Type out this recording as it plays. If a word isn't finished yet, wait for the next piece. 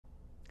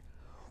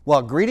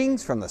Well,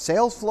 greetings from the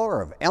sales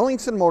floor of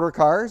Ellingson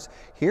Motorcars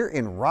here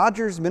in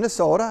Rogers,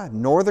 Minnesota,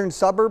 northern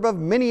suburb of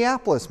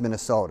Minneapolis,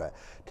 Minnesota.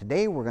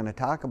 Today we're going to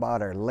talk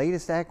about our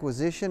latest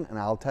acquisition, and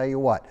I'll tell you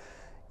what,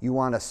 you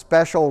want a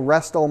special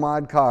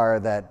restomod car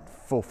that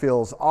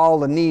fulfills all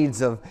the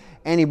needs of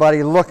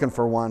anybody looking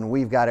for one.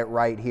 We've got it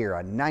right here, a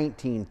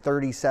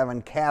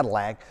 1937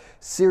 Cadillac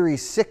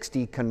Series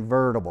 60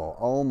 convertible.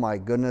 Oh my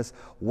goodness,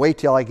 wait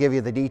till I give you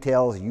the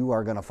details. You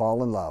are going to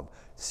fall in love.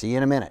 See you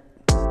in a minute.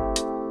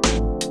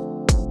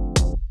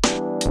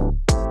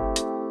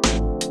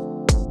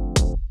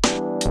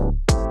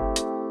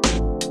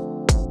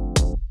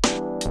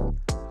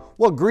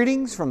 Well,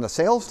 greetings from the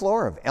sales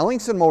floor of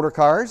Ellingson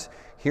Motorcars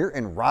here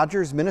in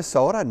Rogers,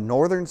 Minnesota,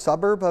 northern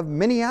suburb of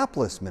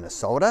Minneapolis,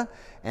 Minnesota.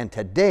 And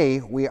today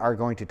we are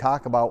going to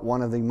talk about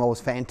one of the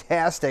most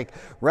fantastic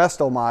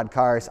restomod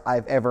cars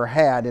I've ever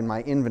had in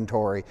my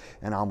inventory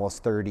in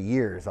almost 30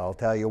 years. I'll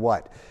tell you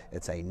what,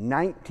 it's a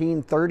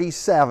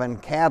 1937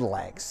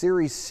 Cadillac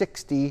Series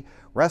 60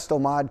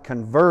 restomod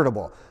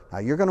convertible. Now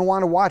you're going to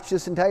want to watch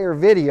this entire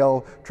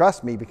video,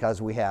 trust me,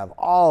 because we have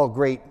all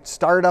great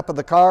startup of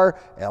the car,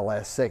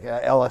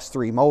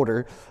 LS3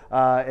 motor.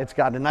 It's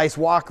got a nice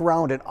walk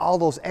around and all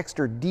those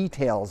extra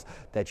details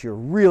that you're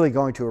really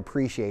going to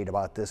appreciate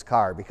about this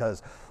car,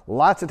 because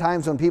lots of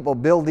times when people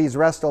build these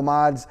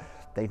restomods,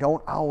 they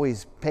don't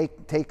always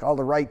take all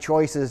the right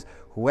choices.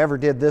 Whoever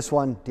did this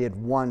one did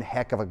one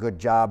heck of a good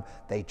job.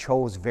 They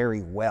chose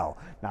very well.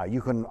 Now you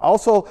can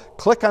also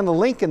click on the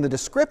link in the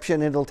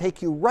description. It'll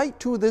take you right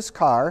to this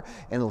car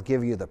and it'll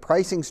give you the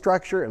pricing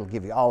structure. It'll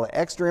give you all the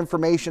extra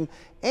information,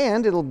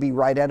 and it'll be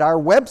right at our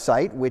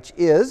website, which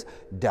is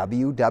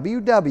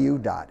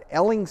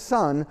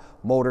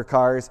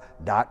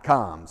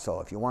www.ellingsonmotorcars.com. So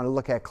if you want to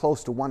look at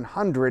close to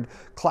 100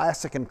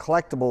 classic and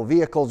collectible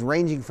vehicles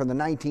ranging from the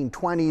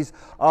 1920s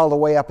all the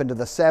way up into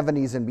the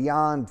 70s and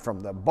beyond,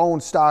 from the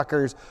bone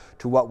stockers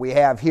to what we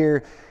have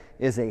here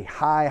is a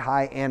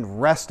high-end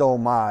resto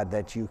mod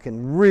that you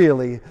can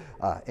really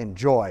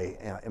enjoy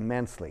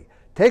immensely.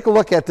 Take a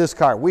look at this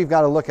car. We've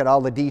got to look at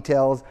all the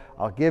details.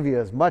 I'll give you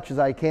as much as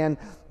I can.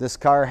 This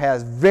car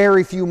has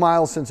very few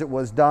miles since it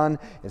was done.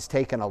 It's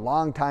taken a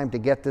long time to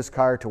get this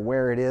car to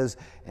where it is,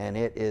 and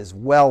it is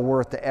well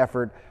worth the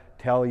effort.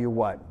 Tell you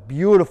what,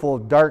 beautiful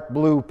dark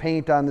blue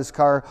paint on this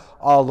car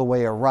all the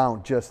way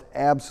around. Just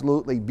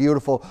absolutely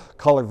beautiful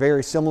color,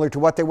 very similar to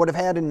what they would have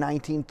had in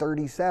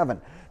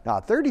 1937. Now,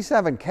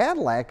 37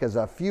 Cadillac is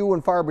a few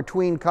and far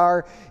between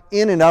car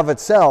in and of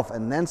itself,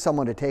 and then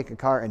someone to take a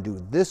car and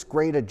do this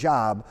great a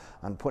job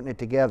on putting it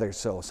together.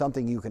 So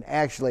something you can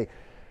actually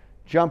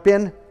jump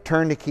in,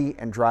 turn the key,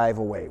 and drive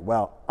away.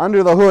 Well,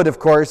 under the hood, of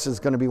course, is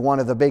going to be one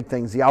of the big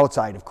things. The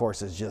outside, of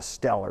course, is just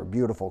stellar.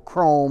 Beautiful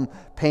chrome,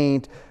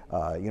 paint,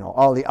 you know,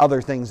 all the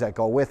other things that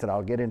go with it.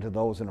 I'll get into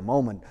those in a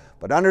moment.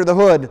 But under the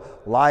hood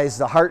lies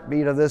the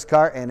heartbeat of this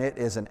car, and it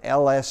is an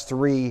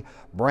LS3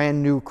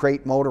 brand new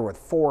crate motor with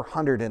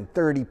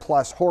 430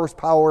 plus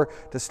horsepower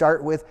to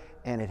start with,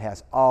 and it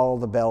has all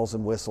the bells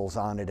and whistles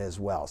on it as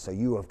well. So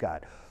you have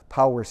got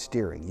power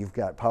steering, you've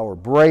got power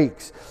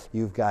brakes,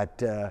 you've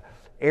got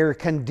air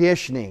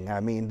conditioning. I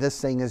mean, this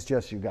thing is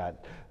just, you've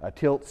got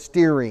tilt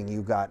steering,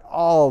 you've got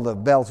all the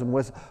bells and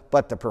whistles,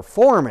 but the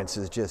performance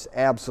is just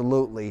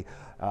absolutely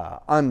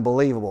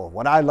unbelievable.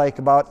 What I like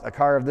about a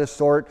car of this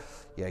sort,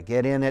 you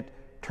get in it,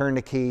 turn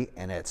the key,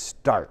 and it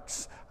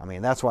starts. I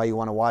mean, that's why you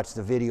want to watch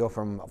the video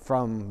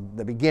from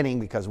the beginning,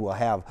 because we'll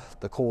have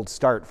the cold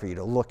start for you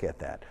to look at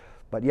that.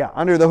 But yeah,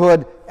 under the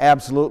hood,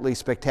 absolutely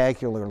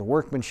spectacular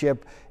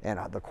workmanship, and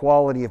the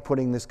quality of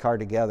putting this car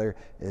together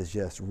is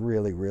just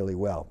really, really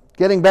well.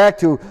 Getting back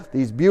to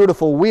these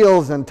beautiful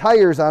wheels and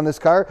tires on this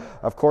car,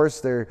 of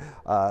course, they've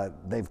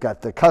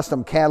got the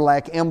custom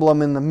Cadillac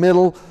emblem in the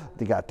middle.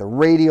 They got the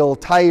radial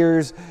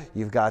tires.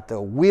 You've got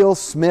the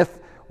Wheelsmith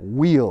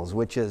wheels,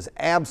 which is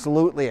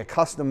absolutely a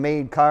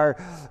custom-made tire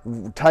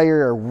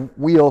or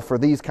wheel for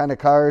these kind of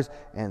cars,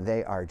 and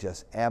they are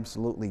just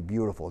absolutely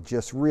beautiful.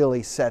 Just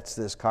really sets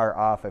this car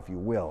off, if you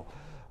will.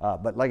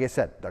 But like I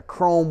said, the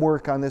chrome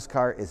work on this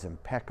car is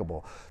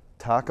impeccable.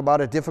 Talk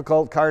about a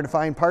difficult car to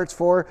find parts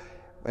for.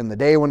 In the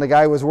day when the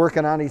guy was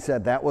working on it, he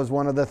said that was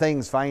one of the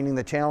things, finding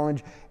the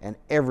challenge, and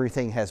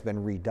everything has been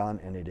redone,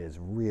 and it is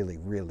really,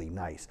 really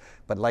nice.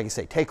 But like I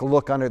say, take a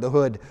look under the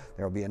hood.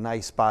 There'll be a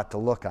nice spot to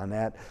look on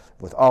that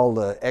with all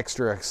the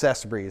extra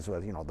accessories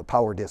with, you know, the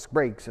power disc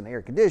brakes and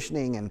air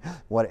conditioning and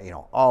what, you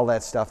know, all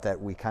that stuff that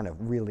we kind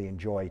of really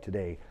enjoy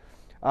today.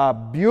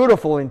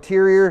 Beautiful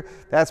interior.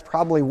 That's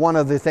probably one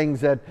of the things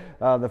that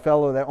the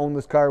fellow that owned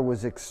this car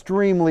was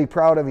extremely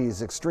proud of.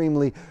 He's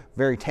extremely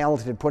very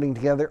talented in putting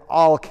together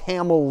all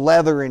camel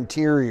leather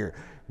interior.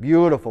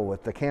 Beautiful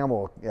with the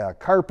camel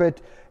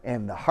carpet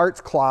and the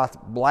Haartz Cloth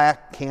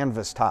black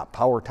canvas top.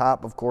 Power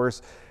top, of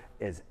course,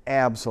 is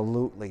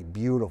absolutely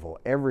beautiful.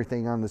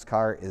 Everything on this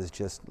car is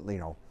just, you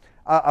know,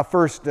 a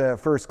first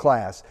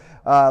class.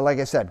 Like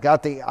I said,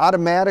 got the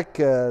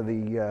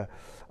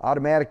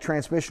automatic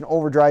transmission,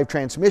 overdrive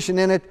transmission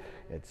in it.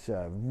 It's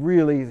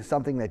really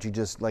something that you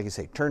just, like I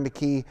say, turn the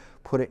key,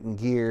 put it in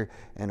gear,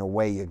 and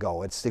away you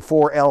go. It's the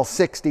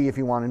 4L60 if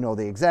you want to know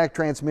the exact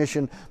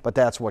transmission, but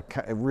that's what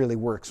really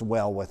works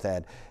well with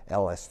that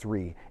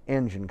LS3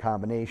 engine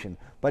combination.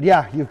 But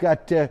yeah, you've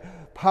got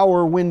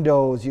power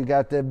windows, you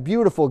got the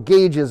beautiful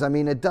gauges. I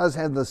mean, it does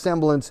have the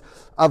semblance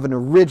of an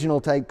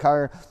original type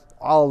car.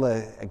 All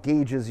the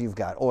gauges, you've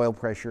got oil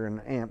pressure and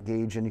amp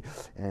gauge,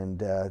 and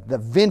the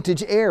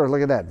vintage air.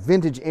 Look at that,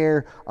 vintage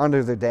air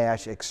under the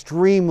dash,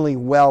 extremely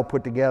well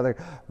put together,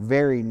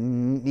 very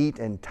neat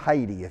and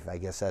tidy, if I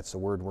guess that's the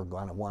word we're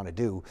going to want to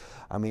do.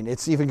 I mean,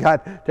 it's even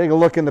got, take a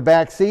look in the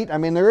back seat. I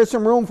mean, there is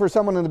some room for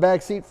someone in the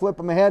back seat, flip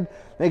them ahead.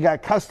 They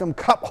got custom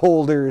cup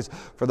holders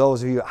for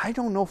those of you. I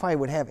don't know if I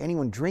would have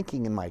anyone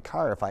drinking in my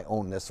car if I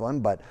own this one,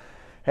 but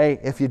hey,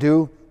 if you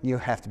do, you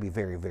have to be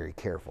very, very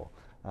careful.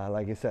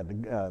 Like I said,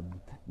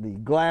 the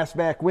glass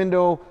back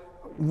window.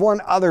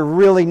 One other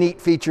really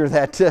neat feature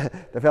that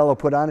the fellow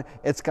put on it,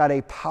 it's got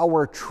a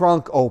power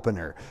trunk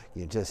opener.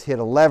 You just hit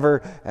a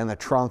lever and the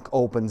trunk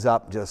opens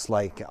up just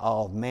like,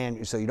 oh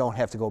man, so you don't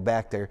have to go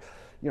back there,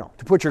 you know,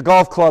 to put your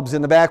golf clubs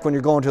in the back when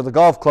you're going to the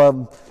golf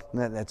club.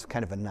 That's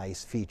kind of a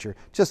nice feature.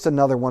 Just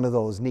another one of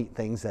those neat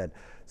things that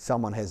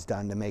someone has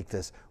done to make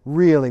this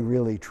really,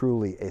 really,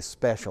 truly a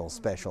special,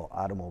 special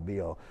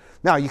automobile.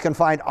 Now, you can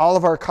find all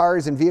of our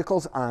cars and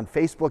vehicles on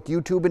Facebook,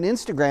 YouTube, and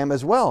Instagram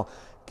as well.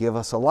 Give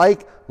us a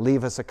like,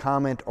 leave us a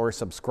comment, or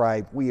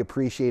subscribe. We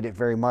appreciate it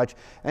very much,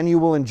 and you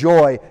will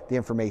enjoy the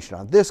information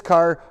on this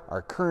car,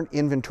 our current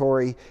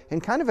inventory,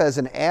 and kind of as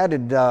an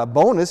added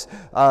bonus,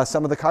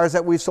 some of the cars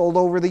that we've sold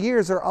over the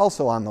years are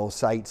also on those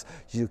sites.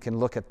 You can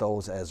look at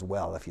those as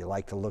well if you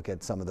like to look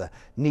at some of the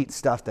neat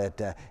stuff that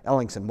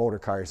Ellingson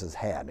Motorcars has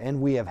had, and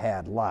we have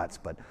had lots.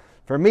 But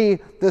for me,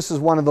 this is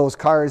one of those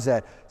cars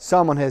that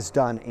someone has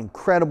done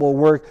incredible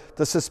work.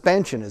 The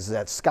suspension is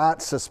that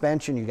Scott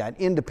suspension. You got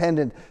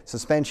independent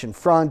suspension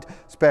front,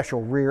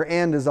 special rear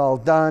end is all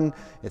done.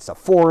 It's a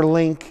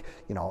 4-link.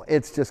 You know,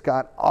 it's just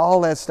got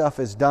all that stuff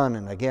is done.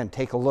 And again,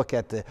 take a look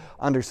at the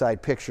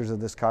underside pictures of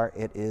this car.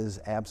 It is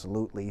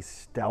absolutely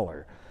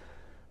stellar.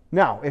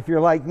 Now, if you're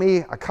like me,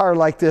 a car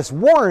like this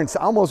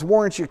almost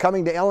warrants you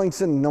coming to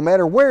Ellingson no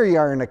matter where you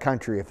are in the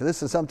country. If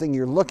this is something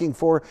you're looking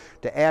for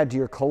to add to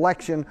your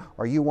collection,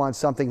 or you want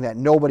something that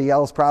nobody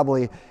else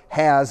probably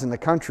has in the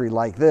country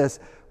like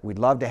this, we'd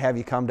love to have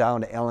you come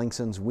down to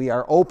Ellingson's. We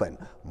are open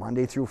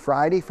Monday through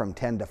Friday from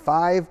 10 to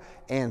 5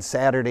 and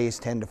Saturdays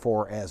 10 to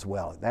 4 as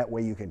well. That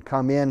way you can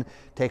come in,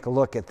 take a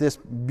look at this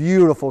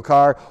beautiful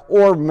car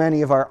or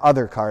many of our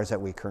other cars that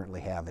we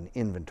currently have in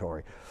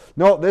inventory.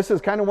 No, this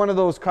is kind of one of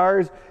those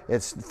cars.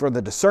 It's for the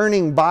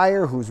discerning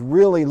buyer who's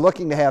really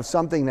looking to have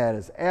something that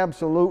is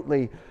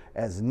absolutely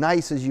as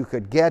nice as you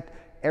could get.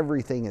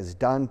 Everything is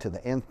done to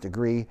the nth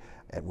degree.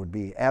 It would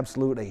be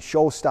absolutely a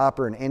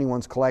showstopper in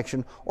anyone's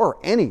collection, or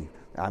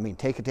I mean,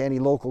 take it to any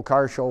local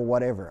car show,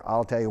 whatever.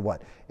 I'll tell you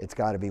what, it's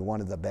got to be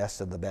one of the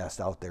best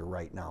out there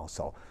right now.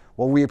 So,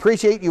 well, we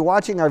appreciate you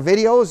watching our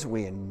videos.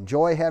 We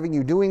enjoy having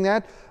you doing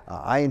that.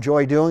 I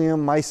enjoy doing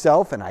them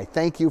myself, and I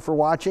thank you for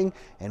watching,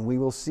 and we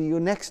will see you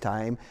next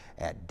time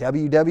at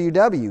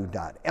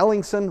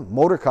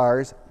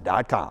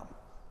www.ellingsonmotorcars.com.